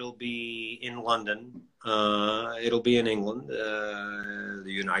anywhere, it'll be in London. It'll be in England, the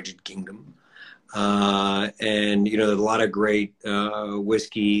United Kingdom. And, you know, there's a lot of great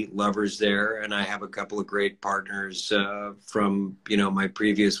whiskey lovers there. And I have a couple of great partners from, you know, my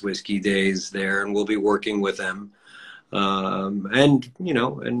previous whiskey days there. And we'll be working with them. And, you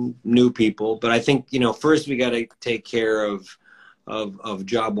know, and new people. But I think, you know, first we got to take care of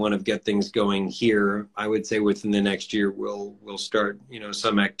job one of get things going here. I would say within the next year, we'll start, you know,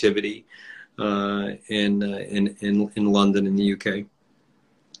 some activity in London in the UK.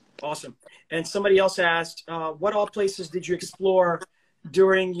 Awesome. And somebody else asked, what all places did you explore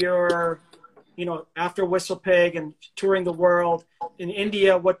during your, you know, after Whistle Pig and touring the world? In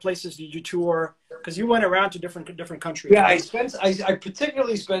India, what places did you tour? Because you went around to different countries. Yeah, I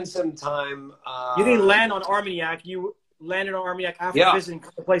particularly spent some time. You didn't land on Armagnac. You landed on Armagnac after visiting a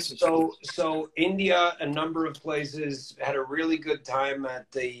couple places. So India, a number of places. Had a really good time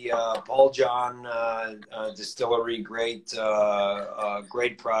at the Paul John distillery. Great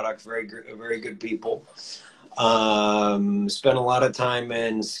product. Very good people. Spent a lot of time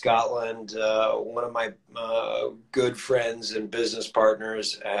in Scotland. One of my good friends and business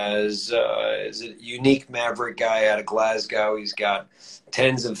partners is a unique maverick guy out of Glasgow. He's got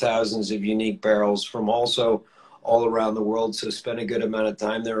tens of thousands of unique barrels from also all around the world. So spent a good amount of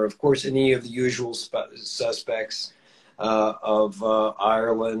time there. Of course, any of the usual suspects of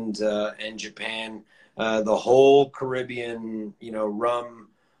Ireland and Japan, the whole Caribbean, rum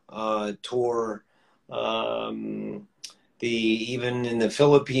tour. Even in the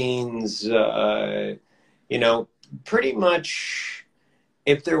Philippines, pretty much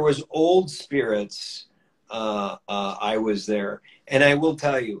if there was old spirits, I was there. And I will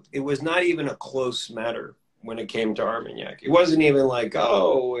tell you, it was not even a close matter when it came to Armagnac. It wasn't even like,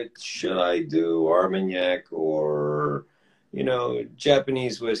 should I do Armagnac or,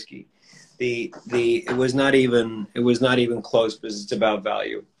 Japanese whiskey? It was not even close because it's about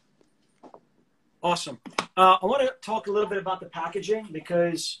value. Awesome. I want to talk a little bit about the packaging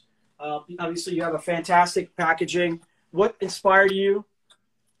because obviously you have a fantastic packaging. What inspired you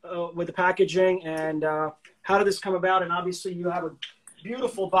with the packaging, and how did this come about? And obviously you have a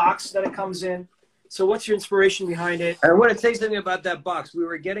beautiful box that it comes in. So what's your inspiration behind it? I want to say something about that box. We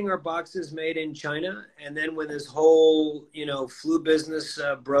were getting our boxes made in China, and then when this whole, flu business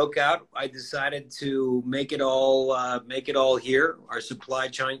broke out, I decided to make it all here. Our supply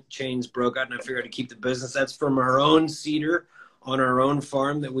chains broke out, and I figured to keep the business. That's from our own cedar on our own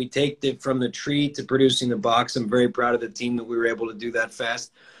farm that we take from the tree to producing the box. I'm very proud of the team that we were able to do that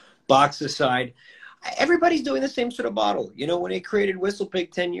fast. Box aside, everybody's doing the same sort of bottle. When they created Whistle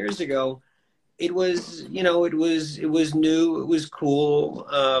Pig 10 years ago, it was, it was new, it was cool,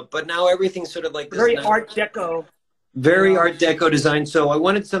 but now everything's sort of like this very Art Deco. Very Art Deco design. So I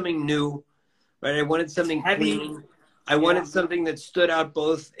wanted something new, right? I wanted something heavy. Clean. I wanted something that stood out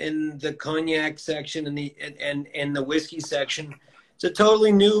both in the cognac section and the whiskey section. It's a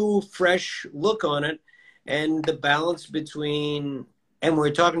totally new, fresh look on it, and the balance between. And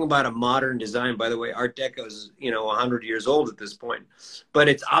we're talking about a modern design, by the way. Art Deco is, 100 years old at this point. But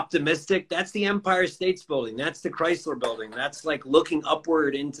it's optimistic. That's the Empire State's Building. That's the Chrysler Building. That's like looking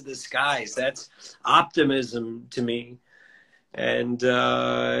upward into the skies. That's optimism to me. And,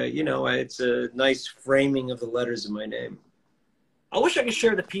 it's a nice framing of the letters of my name. I wish I could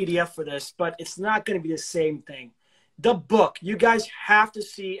share the PDF for this, but it's not going to be the same thing. The book, you guys have to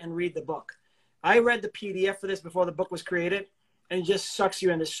see and read the book. I read the PDF for this before the book was created. And it just sucks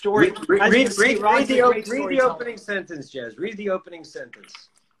you in the story. Read the opening sentence, Jez. Read the opening sentence.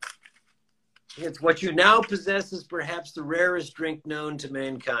 It's what you now possess is perhaps the rarest drink known to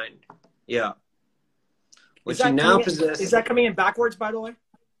mankind. Yeah. What you now possess. Is that coming in backwards, by the way?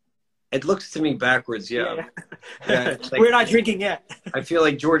 It looks to me backwards, yeah. Yeah, we're not drinking yet. I feel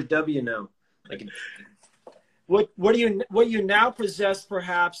like George W. now. What you now possess,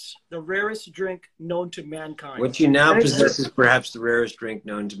 perhaps the rarest drink known to mankind. What you now possess is perhaps the rarest drink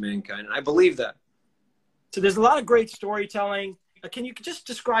known to mankind. And I believe that. So there's a lot of great storytelling. Can you just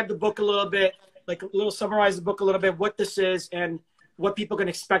describe the book a little bit, summarize the book a little bit, what this is and what people can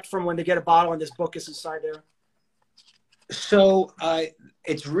expect from when they get a bottle and this book is inside there? So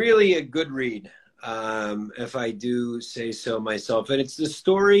it's really a good read. If I do say so myself. And it's the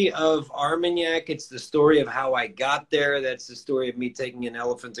story of Armagnac. It's the story of how I got there. That's the story of me taking an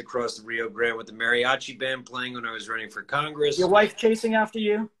elephant across the Rio Grande with the mariachi band playing when I was running for Congress. Your wife chasing after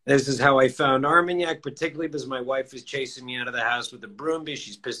you? This is how I found Armagnac, particularly because my wife was chasing me out of the house with a broom because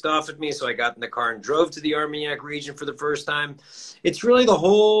she's pissed off at me. So I got in the car and drove to the Armagnac region for the first time. It's really the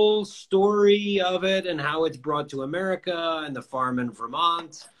whole story of it and how it's brought to America and the farm in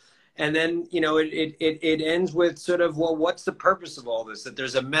Vermont. And then, it ends with sort of, well, what's the purpose of all this? That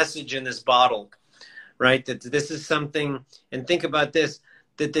there's a message in this bottle, right? That this is something, and think about this,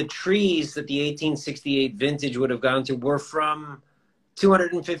 that the trees that the 1868 vintage would have gone to were from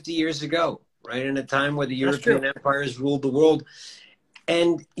 250 years ago, right? In a time where the European empires ruled the world.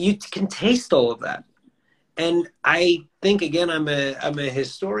 And you can taste all of that. And I think, again, I'm a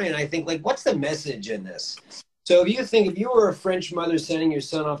historian. I think, what's the message in this? So if you were a French mother sending your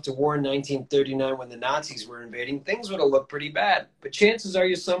son off to war in 1939 when the Nazis were invading, things would have looked pretty bad. But chances are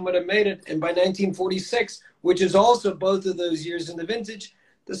your son would have made it. And by 1946, which is also both of those years in the vintage,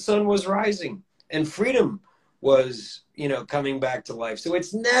 the sun was rising and freedom was, coming back to life. So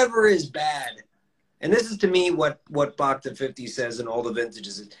it's never as bad. And this is, to me, what Bhakta 50 says in all the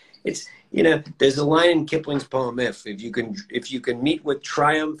vintages. It's, there's a line in Kipling's poem, If you can meet with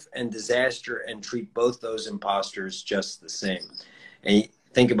triumph and disaster and treat both those imposters just the same. And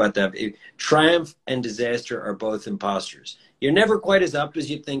think about that. Triumph and disaster are both imposters. You're never quite as up as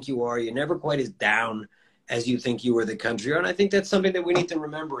you think you are. You're never quite as down as you think you or the country are. And I think that's something that we need to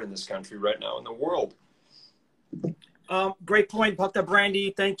remember in this country right now, in the world. Great point, Bhakta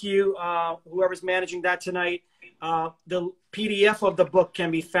Brandy. Thank you. Whoever's managing that tonight. The PDF of the book can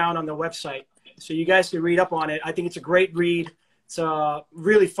be found on the website, so you guys can read up on it. I think it's a great read. It's a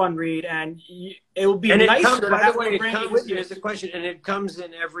really fun read, and it will be nicer to have Brandy with you. Here's the question, and it comes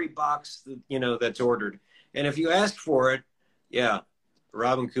in every box that, you know, that's ordered. And if you ask for it, yeah,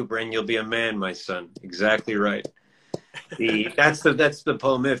 Robin Cooper, and you'll be a man, my son. Exactly right. That's the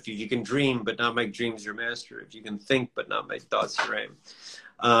poem. If you can dream but not make dreams your master, if you can think but not make thoughts your aim.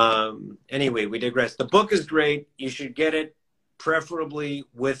 Anyway, we digress. The book is great. You should get it, preferably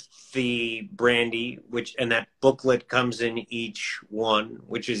with the brandy, and that booklet comes in each one,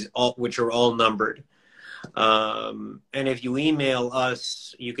 which are all numbered. And if you email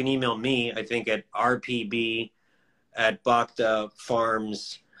us, you can email me, I think, at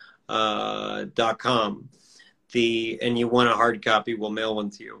rpb@bhaktafarms.com. And you want a hard copy, we'll mail one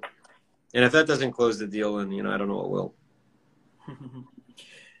to you. And if that doesn't close the deal, then, you know, I don't know what will.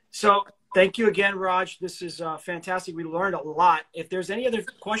 So thank you again, Raj. This is fantastic. We learned a lot. If there's any other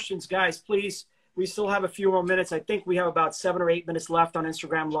questions, guys, please, we still have a few more minutes. I think we have about 7 or 8 minutes left on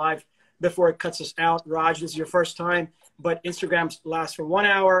Instagram Live before it cuts us out. Raj, this is your first time, but Instagram lasts for 1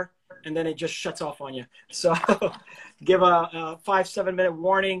 hour, and then it just shuts off on you. So give a 5-7 minute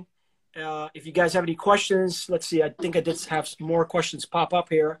warning. If you guys have any questions, let's see. I think I did have some more questions pop up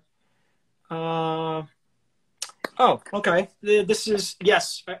here. Oh, okay. This is,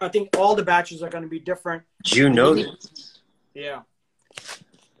 yes, I think all the batches are going to be different. Do you know that? Yeah.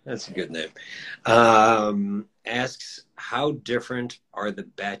 That's a good name. Asks, how different are the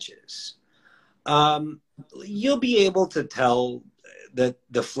batches? You'll be able to tell that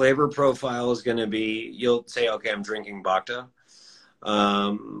the flavor profile is going to be, you'll say, okay, I'm drinking Bhakta.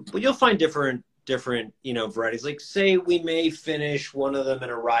 But you'll find different, you know, varieties. Like, say we may finish one of them in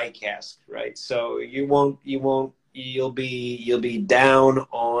a rye cask, right? So you'll be down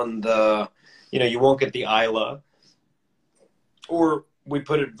on the, you know, you won't get the Isla, or we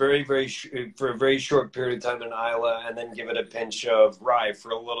put it for a very short period of time in Isla, and then give it a pinch of rye for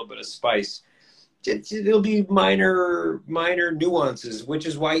a little bit of spice. It'll be minor nuances, which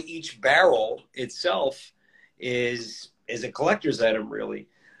is why each barrel itself is a collector's item, really,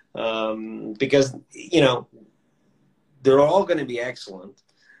 because, you know, they're all going to be excellent,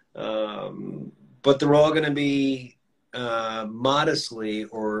 but they're all going to be modestly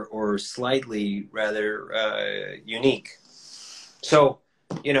or slightly rather unique. So,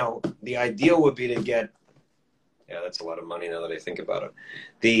 you know, the ideal would be to get, yeah, that's a lot of money now that I think about it.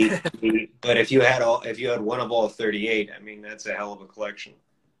 But if you had one of all 38, I mean, that's a hell of a collection.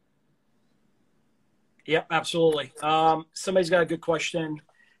 Yep, absolutely. Somebody's got a good question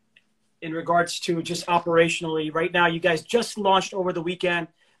in regards to just operationally. Right now, you guys just launched over the weekend.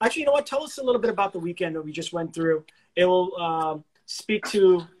 Actually, you know what? Tell us a little bit about the weekend that we just went through. It will speak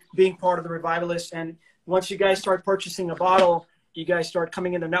to being part of the Revivalists. And once you guys start purchasing a bottle, you guys start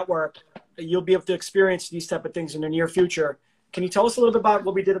coming in the network, you'll be able to experience these type of things in the near future. Can you tell us a little bit about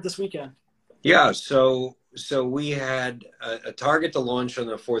what we did at this weekend? Yeah, so we had a target to launch on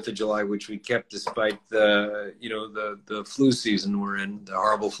the 4th of July, which we kept despite the, you know, the flu season we're in, the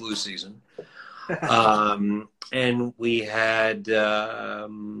horrible flu season. And we had a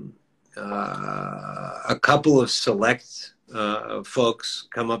couple of select folks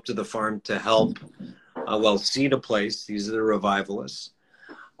come up to the farm to help, seed a place. These are the Revivalists,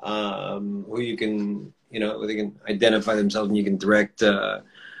 who you can, you know, they can identify themselves and you can direct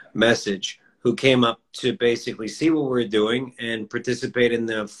message, who came up to basically see what we're doing and participate in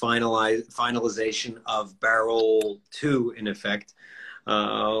the finalization of Barrel 2, in effect,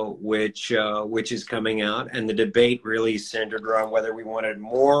 which is coming out. And the debate really centered around whether we wanted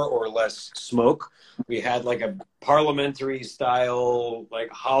more or less smoke. We had like a parliamentary style,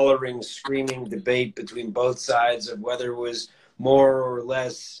 like hollering, screaming debate between both sides of whether it was more or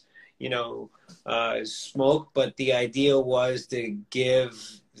less, you know, smoke. But the idea was to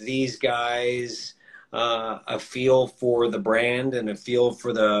give these guys a feel for the brand and a feel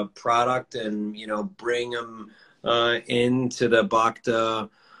for the product, and, you know, bring them into the Bhakta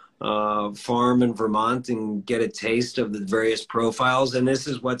farm in Vermont and get a taste of the various profiles. And this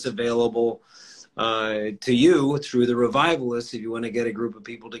is what's available to you through the Revivalists. If you want to get a group of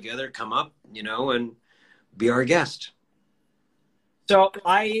people together, come up, you know, and be our guest. So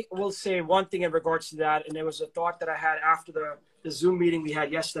I will say one thing in regards to that, and there was a thought that I had after the Zoom meeting we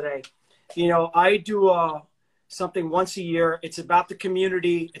had yesterday. You know, I do something once a year. It's about the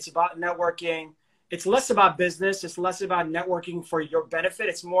community. It's about networking. It's less about business. It's less about networking for your benefit.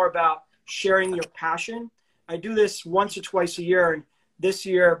 It's more about sharing your passion. I do this once or twice a year. And this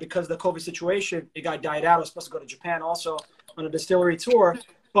year, because of the COVID situation, it got died out. I was supposed to go to Japan also on a distillery tour.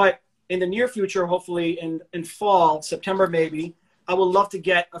 But in the near future, hopefully in fall, September maybe, I would love to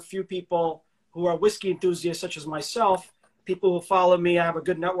get a few people who are whiskey enthusiasts such as myself, people who follow me. I have a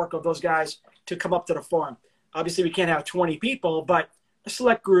good network of those guys to come up to the farm. Obviously, we can't have 20 people, but a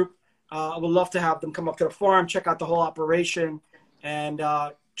select group. I would love to have them come up to the farm, check out the whole operation, and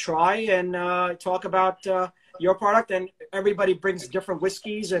try and talk about your product. And everybody brings different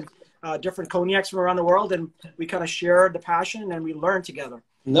whiskeys and different cognacs from around the world, and we kind of share the passion and we learn together.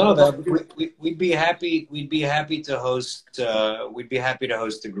 No, that we'd be happy. We'd be happy to host. We'd be happy to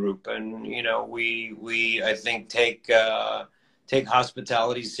host a group, and you know, we I think take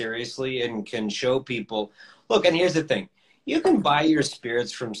hospitality seriously and can show people. Look, and here's the thing: you can buy your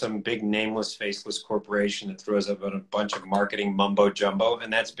spirits from some big nameless, faceless corporation that throws up a bunch of marketing mumbo jumbo,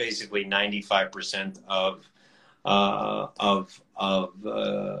 and that's basically 95% of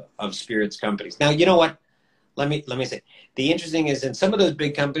spirits companies. Now, you know what? Let me say, the interesting is that some of those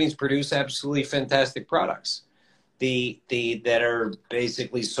big companies produce absolutely fantastic products. That are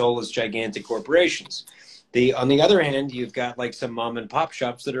basically soulless, gigantic corporations. On the other hand, you've got like some mom and pop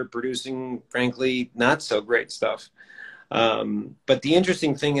shops that are producing, frankly, not so great stuff. But the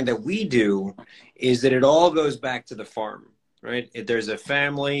interesting thing that we do is that it all goes back to the farm, right? There's a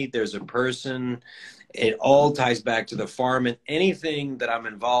family, there's a person. It all ties back to the farm, and anything that I'm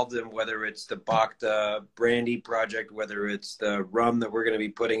involved in, whether it's the Bhakta brandy project, whether it's the rum that we're going to be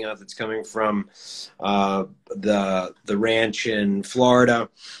putting out that's coming from the ranch in Florida.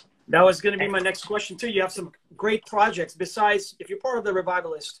 That was going to be my next question too. You have some great projects. Besides, if you're part of the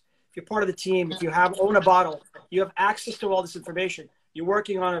Revivalist, if you're part of the team, if you own a bottle, you have access to all this information. You're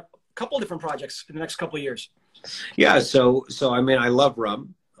working on a couple different projects in the next couple of years. Yeah, so I mean, I love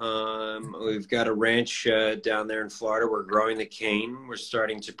rum. We've got a ranch down there in Florida. We're growing the cane. We're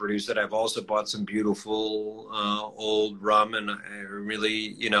starting to produce it. I've also bought some beautiful old rum, and I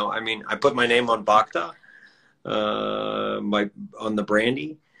really, you know, I mean, I put my name on Bhakta, on the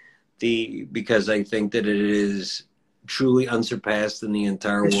brandy, because I think that it is truly unsurpassed in the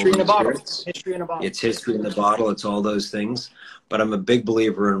entire world. History in a bottle. History in a bottle. It's history in the bottle. It's all those things. But I'm a big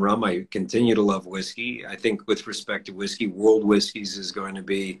believer in rum. I continue to love whiskey. I think with respect to whiskey, world whiskeys is going to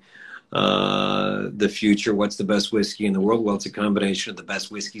be the future. What's the best whiskey in the world? Well, it's a combination of the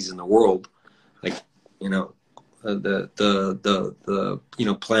best whiskeys in the world. Like, you know, you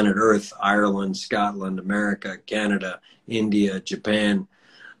know, planet Earth, Ireland, Scotland, America, Canada, India, Japan,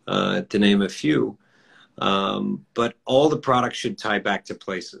 to name a few. But all the products should tie back to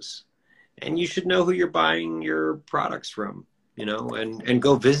places. And you should know who you're buying your products from, you know, and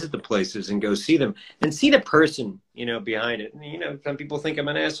go visit the places and go see them and see the person, you know, behind it. And, you know, some people think I'm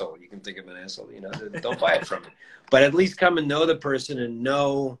an asshole. You can think I'm an asshole, you know, don't buy it from me. But at least come and know the person and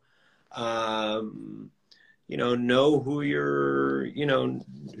know, you know who you're, you know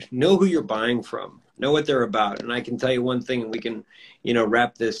who you're buying from, know what they're about. And I can tell you one thing, and we can, you know,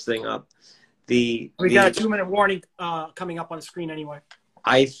 wrap this thing up. We got a 2-minute warning coming up on the screen anyway.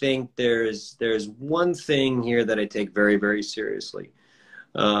 I think there's one thing here that I take very, very seriously.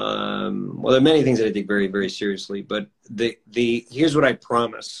 Well, there are many things that I take very, very seriously, but here's what I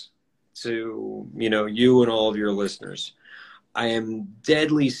promise to, you know, you and all of your listeners. I am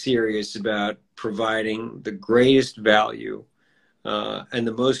deadly serious about providing the greatest value and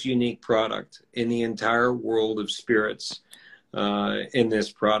the most unique product in the entire world of spirits in this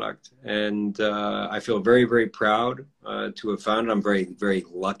product. And I feel very, very proud to have found it. I'm very, very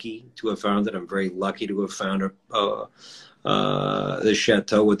lucky to have found it. I'm very lucky to have found the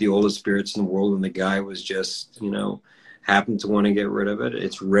chateau with the oldest spirits in the world. And the guy was just, you know, happened to want to get rid of it.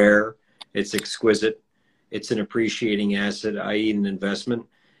 It's rare. It's exquisite. It's an appreciating asset, i.e. an investment.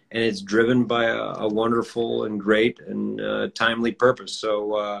 And it's driven by a wonderful and great and timely purpose.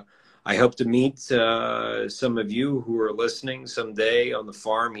 So I hope to meet some of you who are listening someday on the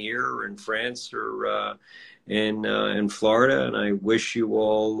farm here or in France or in Florida. And I wish you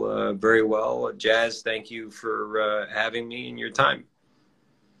all very well. Jazz, thank you for having me and your time.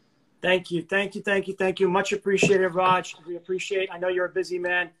 Thank you. Thank you. Thank you. Thank you. Much appreciated, Raj. We appreciate, I know you're a busy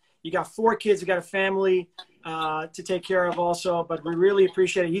man. You got 4 kids, you got a family to take care of also, but we really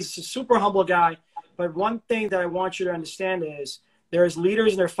appreciate it. He's a super humble guy. But one thing that I want you to understand is there's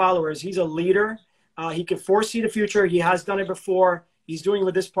leaders and their followers. He's a leader. He can foresee the future. He has done it before. He's doing it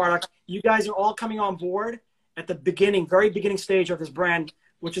with this product. You guys are all coming on board at the beginning, very beginning stage of this brand,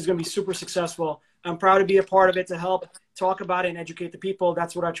 which is going to be super successful. I'm proud to be a part of it, to help talk about it and educate the people.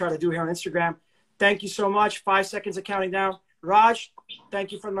 That's what I try to do here on Instagram. Thank you so much. 5 seconds of counting down. Raj,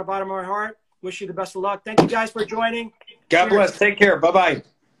 thank you from the bottom of my heart. Wish you the best of luck. Thank you guys for joining. God Cheers. bless. Take care. Bye-bye.